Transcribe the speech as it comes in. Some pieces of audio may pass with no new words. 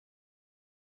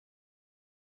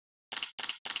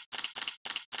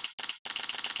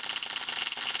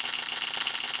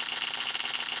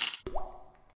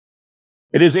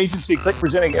It is Agencyclick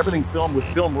presenting Everything Film with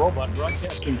Film Robot,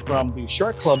 broadcasting from the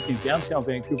Shark Club in downtown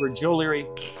Vancouver. Joe Leary,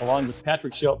 along with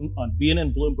Patrick Shelton on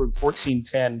BNN Bloomberg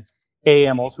 1410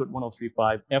 AM, also at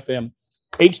 103.5 FM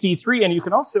HD3. And you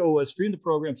can also stream the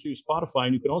program through Spotify,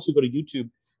 and you can also go to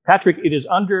YouTube. Patrick, it is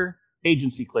under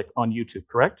Agencyclick on YouTube,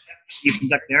 correct? You can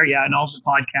look there, yeah, and all the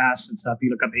podcasts and stuff.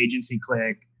 You look up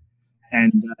Agencyclick,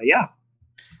 and yeah.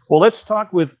 Well, let's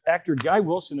talk with actor Guy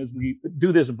Wilson as we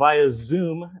do this via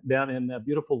Zoom down in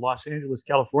beautiful Los Angeles,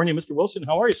 California. Mr. Wilson,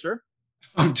 how are you, sir?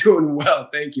 I'm doing well,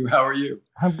 thank you. How are you?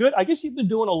 I'm good. I guess you've been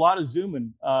doing a lot of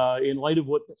Zooming in light of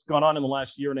what's gone on in the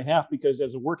last year and a half, because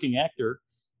as a working actor,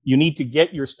 you need to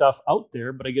get your stuff out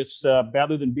there. But I guess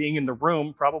rather than being in the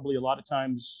room, probably a lot of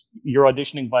times you're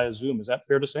auditioning via Zoom. Is that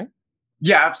fair to say?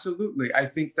 Yeah, absolutely. I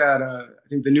think that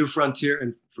the new frontier,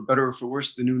 and for better or for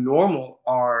worse, the new normal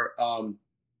are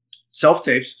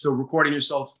self-tapes. So recording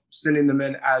yourself, sending them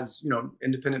in as,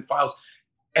 independent files.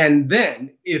 And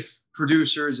then if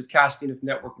producers, if casting, if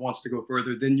network wants to go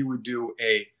further, then you would do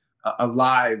a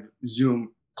live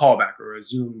Zoom callback or a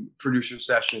Zoom producer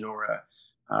session or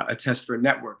a test for a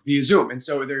network via Zoom. And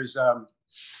so there's,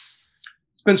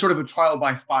 it's been sort of a trial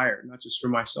by fire, not just for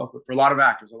myself, but for a lot of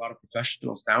actors, a lot of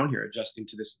professionals down here adjusting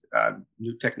to this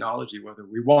new technology, whether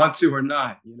we want to or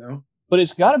not, But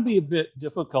it's got to be a bit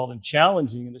difficult and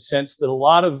challenging in the sense that a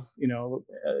lot of,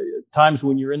 times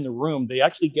when you're in the room, they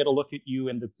actually get a look at you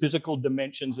and the physical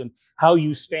dimensions and how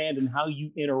you stand and how you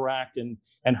interact and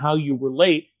how you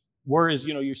relate. Whereas,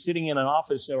 you're sitting in an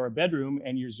office or a bedroom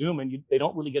and you're Zooming, they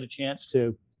don't really get a chance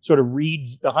to sort of read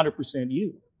 100%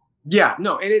 you. Yeah,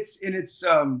 no. And it's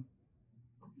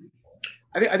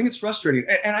I think it's frustrating.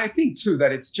 And I think too,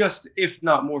 that it's just, if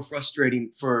not more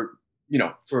frustrating for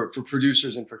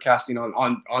producers and for casting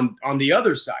on the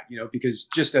other side, because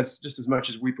just as much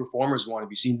as we performers want to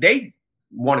be seen, they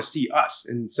want to see us.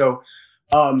 And so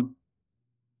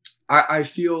I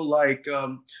feel like,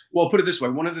 well, put it this way.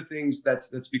 One of the things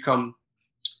that's become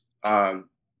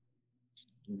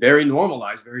very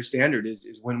normalized, very standard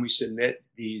is when we submit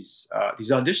these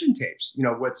audition tapes,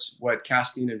 what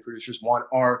casting and producers want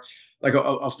are like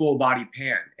a full body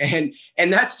pan.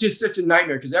 And that's just such a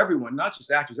nightmare, because everyone, not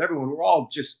just actors, everyone, we're all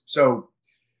just so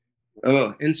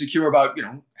insecure about,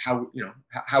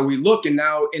 how we look. And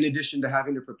now, in addition to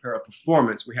having to prepare a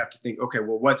performance, we have to think, okay,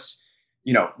 well, what's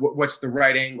the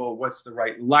right angle? What's the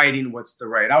right lighting? What's the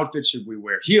right outfit? Should we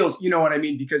wear heels? You know what I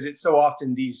mean? Because it's so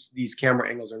often these camera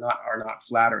angles are not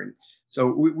flattering. So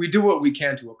we do what we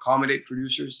can to accommodate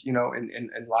producers,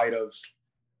 in light of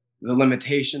the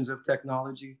limitations of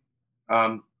technology.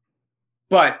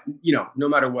 But, no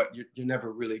matter what, you're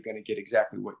never really going to get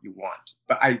exactly what you want.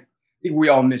 But I think we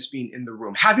all miss being in the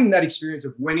room, having that experience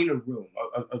of winning a room,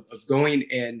 of going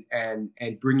in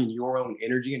and bringing your own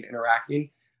energy and interacting.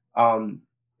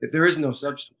 There is no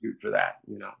substitute for that,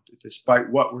 despite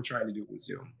what we're trying to do with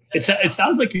Zoom. It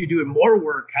sounds like you're doing more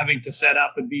work having to set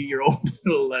up and be your own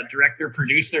little director,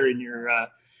 producer, and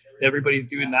everybody's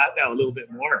doing that now a little bit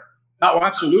more. Oh,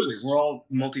 absolutely. We're all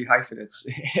multi-hyphenates.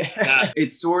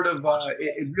 It's sort of,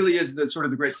 it really is the sort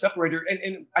of the great separator.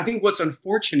 And I think what's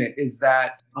unfortunate is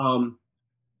that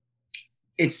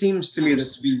it seems to me that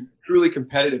to be truly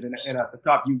competitive and at the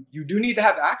top, you do need to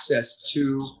have access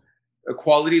to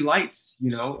quality lights,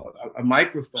 a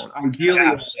microphone, ideally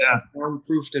a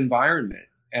storm-proofed environment.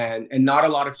 And not a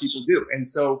lot of people do. And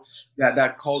so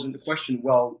that calls into question,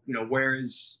 well, where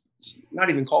is, not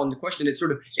even calling into question,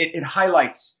 it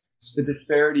highlights the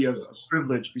disparity of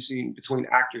privilege between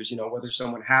actors, whether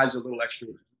someone has a little extra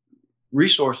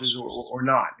resources or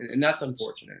not. And that's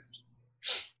unfortunate.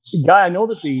 Guy, I know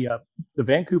that the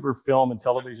Vancouver film and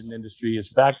television industry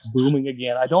is back booming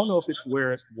again. I don't know if it's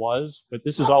where it was, but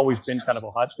this has always been kind of a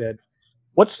hotbed.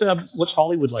 What's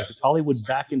Hollywood like? Is Hollywood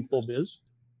back in full biz?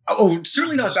 Oh,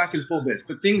 certainly not back in full biz,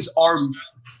 but things are.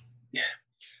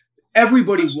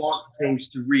 Everybody wants things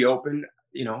to reopen.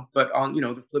 But on,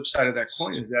 the flip side of that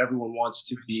coin is that everyone wants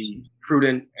to be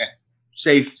prudent,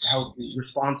 safe, healthy,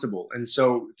 responsible. And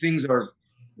so things are,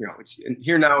 it's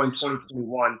here now in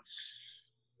 2021,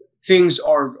 things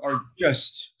are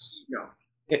just,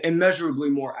 immeasurably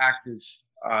more active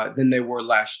than they were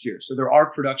last year. So there are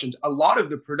productions. A lot of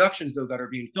the productions, though, that are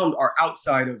being filmed are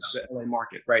outside of the LA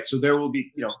market, right? So there will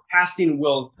be, casting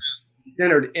will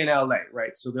centered in LA,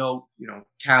 right? So they'll,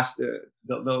 cast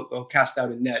they'll cast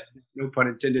out a net, no pun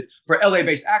intended, for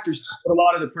LA-based actors. But a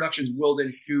lot of the productions will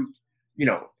then shoot,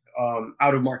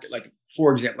 out of market, like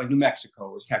for example, like New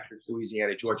Mexico or Texas,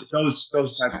 Louisiana, Georgia, those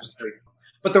types of states.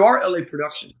 But there are LA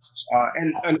productions,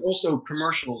 and also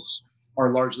commercials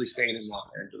are largely staying in Los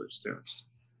Angeles too.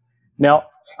 Now,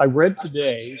 I read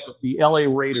today that the LA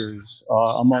Raiders,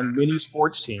 among many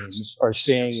sports teams, are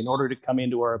saying in order to come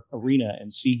into our arena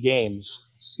and see games,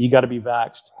 you got to be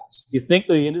vaxxed. Do you think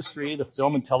the industry, the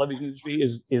film and television industry,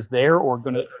 is there or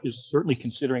is certainly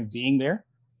considering being there?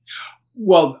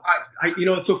 Well,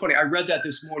 it's so funny. I read that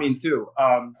this morning too.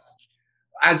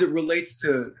 As it relates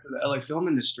to the LA film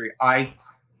industry, I'll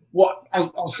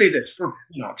say this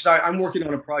because I'm working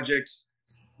on a project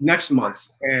next month,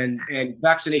 and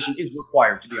vaccination is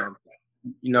required to be on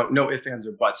set. No ifs, ands,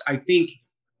 or buts. I think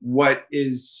what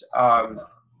is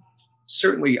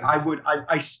certainly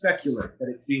I speculate that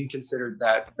it's being considered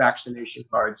that vaccination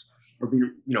cards are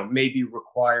being may be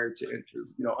required to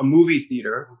enter a movie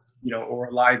theater or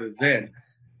a live event.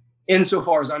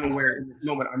 Insofar as I'm aware, in this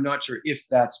moment, I'm not sure if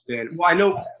that's been. Well, I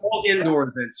know all indoor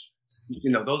events,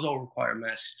 those all require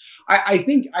masks. I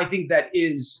think that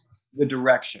is the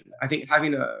direction. I think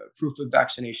having a proof of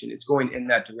vaccination is going in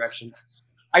that direction.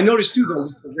 I noticed too, though,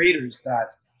 with the Raiders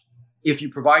that if you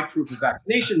provide proof of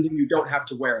vaccination, then you don't have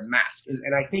to wear a mask,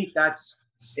 and I think that's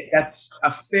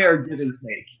a fair give and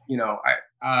take.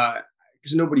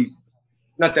 Because nobody.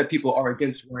 Not that people are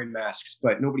against wearing masks,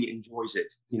 but nobody enjoys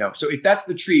it, So if that's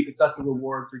the treat, if that's the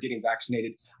reward for getting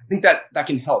vaccinated, I think that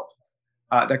can help.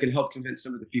 That can help convince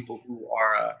some of the people who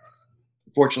are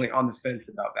unfortunately on the fence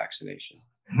about vaccination.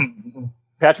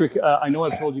 Patrick, I know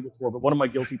I've told you before, but one of my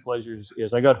guilty pleasures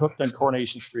is I got hooked on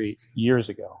Coronation Street years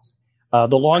ago.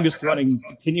 The longest running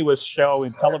continuous show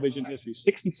in television history,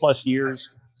 60 plus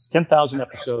years, 10,000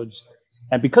 episodes.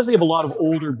 And because they have a lot of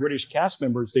older British cast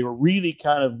members, they were really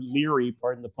kind of leery,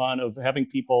 pardon the pun, of having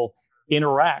people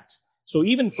interact. So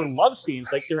even for love scenes,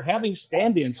 like they're having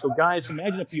stand-ins. So guys,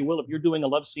 imagine if you will, if you're doing a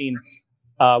love scene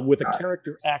with a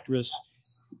character actress,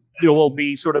 it will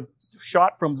be sort of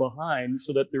shot from behind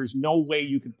so that there's no way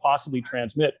you could possibly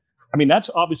transmit. I mean, that's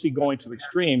obviously going to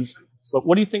extremes. But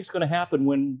what do you think is going to happen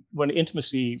when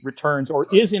intimacy returns, or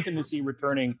is intimacy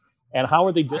returning? And how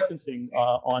are they distancing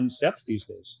on sets these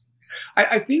days?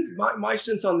 I think my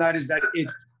sense on that is that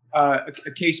it's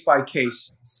a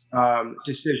case-by-case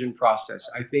decision process.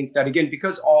 I think that, again,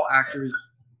 because all actors,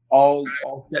 all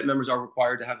set members are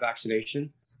required to have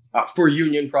vaccination for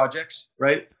union projects,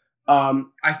 right?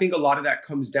 I think a lot of that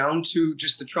comes down to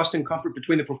just the trust and comfort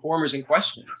between the performers in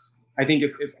question. I think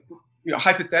if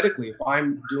hypothetically, if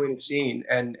I'm doing a scene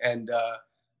and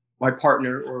my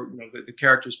partner or the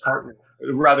character's partner,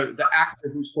 rather the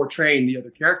actor who's portraying the other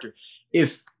character,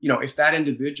 if that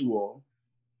individual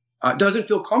doesn't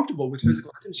feel comfortable with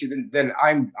physical intimacy, then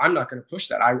I'm not going to push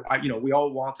that. We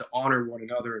all want to honor one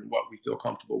another and what we feel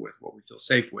comfortable with, what we feel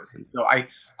safe with. And so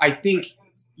I think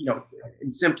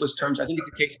in simplest terms, I think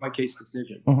it's a case by case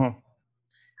decision.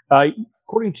 Mm-hmm.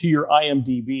 According to your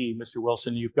IMDb, Mr.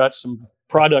 Wilson, you've got some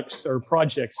products or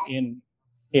projects in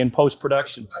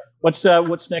post-production.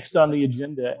 What's next on the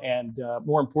agenda? And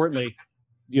more importantly,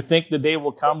 do you think the day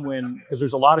will come when, because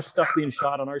there's a lot of stuff being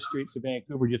shot on our streets of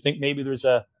Vancouver, do you think maybe there's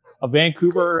a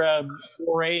Vancouver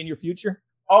foray in your future?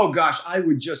 Oh gosh, I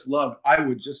would just love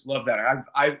that.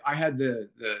 I had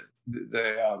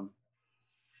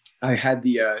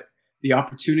the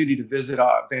opportunity to visit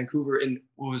Vancouver in,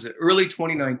 early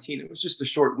 2019. It was just a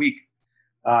short week.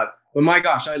 But my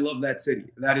gosh, I love that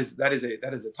city. That is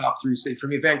a top 3 city for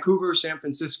me. Vancouver, San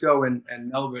Francisco, and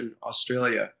Melbourne,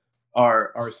 Australia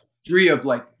are three of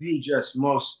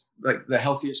the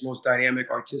healthiest, most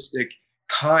dynamic, artistic,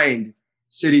 kind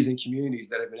cities and communities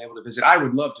that I've been able to visit. I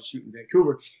would love to shoot in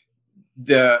Vancouver.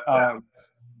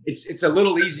 It's a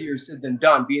little easier said than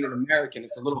done. Being an American,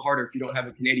 it's a little harder if you don't have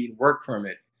a Canadian work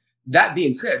permit. That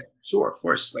being said, sure, of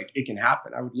course, it can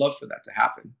happen. I would love for that to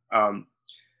happen.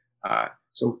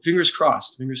 So fingers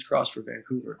crossed for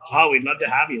Vancouver. Oh, we'd love to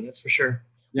have you. That's for sure.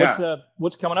 Yeah.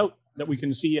 What's coming out that we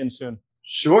can see in soon?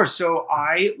 Sure. So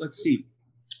let's see.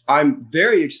 I'm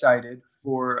very excited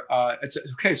for,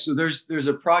 so there's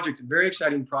a project, a very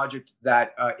exciting project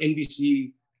that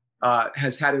NBC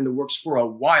has had in the works for a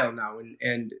while now.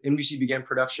 And NBC began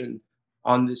production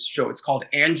on this show. It's called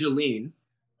Angeline.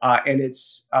 And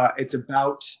it's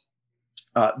about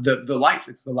the life.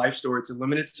 It's the life story. It's a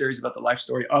limited series about the life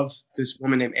story of this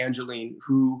woman named Angeline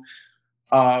who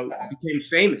became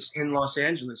famous in Los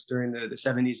Angeles during the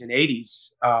 70s and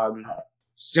 80s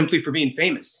simply for being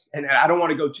famous. And I don't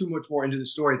want to go too much more into the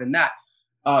story than that.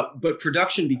 But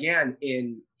production began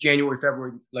in January,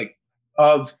 February,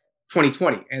 of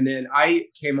 2020. And then I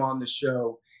came on the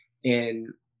show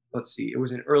in, it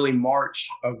was in early March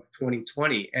of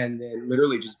 2020. And then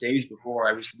literally just days before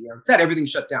I was to be on set, everything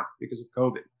shut down because of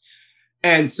COVID.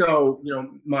 And so,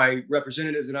 my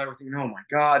representatives and I were thinking, oh my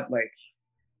God,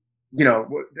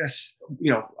 that's,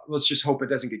 let's just hope it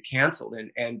doesn't get canceled.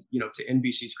 And to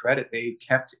NBC's credit, they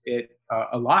kept it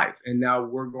alive. And now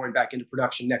we're going back into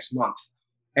production next month.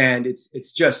 And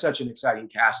it's just such an exciting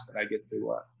cast that I get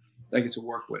to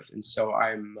work with. And so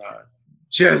I'm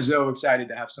just so excited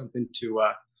to have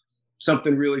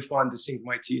something really fun to sink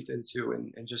my teeth into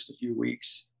in just a few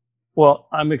weeks. Well,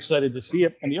 I'm excited to see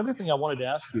it. And the other thing I wanted to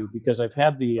ask you, because I've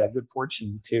had the good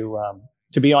fortune to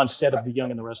be on set of The Young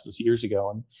and the Restless years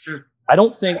ago. And sure. I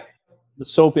don't think the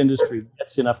soap industry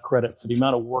gets enough credit for the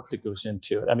amount of work that goes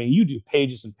into it. I mean, you do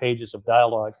pages and pages of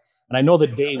dialogue. And I know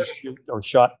that Days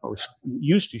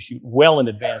used to shoot well in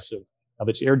advance of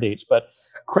its air dates. But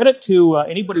credit to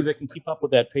anybody that can keep up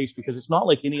with that pace, because it's not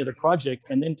like any other project.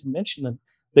 And then to mention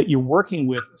that you're working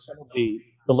with some of the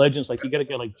legends, like you got a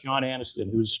guy like John Aniston,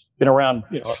 who's been around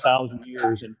 1,000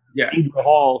 years, and Deidre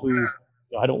Hall, who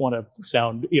I don't want to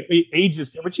sound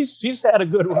ageist, but she's had a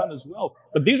good run as well.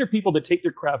 But these are people that take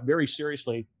their craft very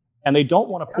seriously, and they don't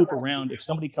want to poop around if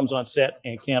somebody comes on set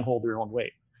and can't hold their own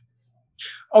weight.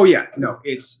 Oh yeah, no,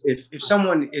 it's if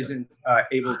someone isn't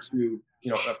able to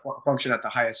function at the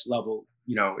highest level,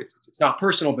 it's not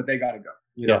personal, but they got to go.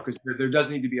 Because there does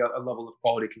need to be a level of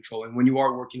quality control. And when you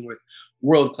are working with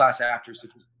world-class actors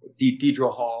such as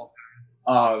Deidre Hall,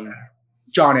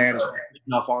 John Aniston,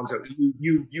 Alfonso,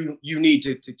 you need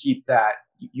to keep that.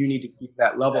 You need to keep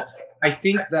that level. I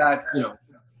think that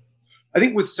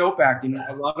with soap acting,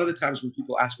 a lot of the times when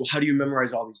people ask, well, how do you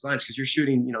memorize all these lines? Because you're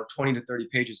shooting 20 to 30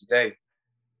 pages a day.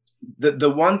 The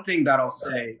one thing that I'll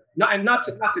say, not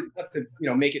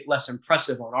to make it less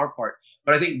impressive on our part,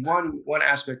 but I think one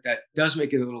aspect that does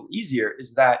make it a little easier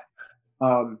is that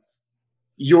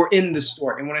you're in the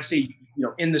story. And when I say,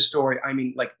 in the story, I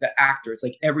mean like the actor. It's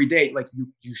like every day, like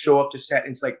you show up to set,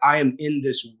 and it's like, I am in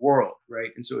this world,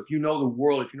 right? And so if you know the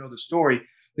world, if you know the story,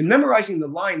 then memorizing the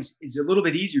lines is a little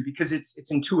bit easier because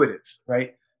it's intuitive,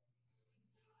 right?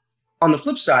 On the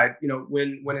flip side,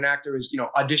 when an actor is,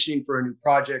 auditioning for a new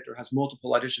project or has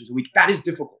multiple auditions a week, that is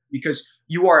difficult because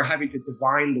you are having to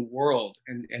divine the world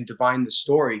and divine the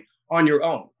story on your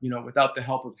own, without the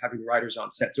help of having writers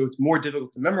on set. So it's more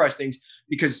difficult to memorize things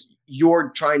because you're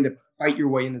trying to fight your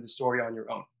way into the story on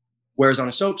your own. Whereas on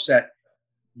a soap set,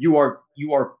 you are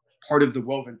part of the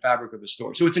woven fabric of the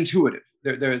story. So it's intuitive.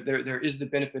 There is the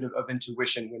benefit of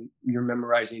intuition when you're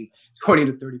memorizing 20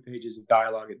 to 30 pages of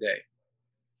dialogue a day.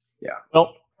 Yeah.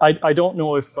 Well, I don't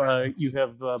know if you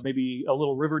have maybe a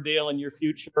little Riverdale in your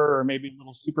future, or maybe a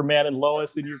little Superman and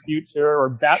Lois in your future,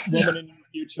 or Batwoman in your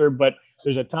future, but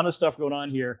there's a ton of stuff going on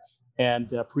here,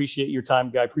 and appreciate your time,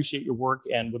 Guy. Appreciate your work,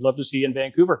 and would love to see you in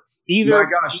Vancouver, either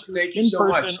thank you in so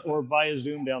person much. or via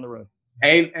Zoom down the road.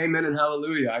 Amen and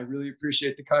hallelujah. I really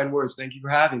appreciate the kind words. Thank you for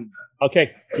having me.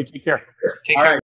 Okay, you take care. Take care.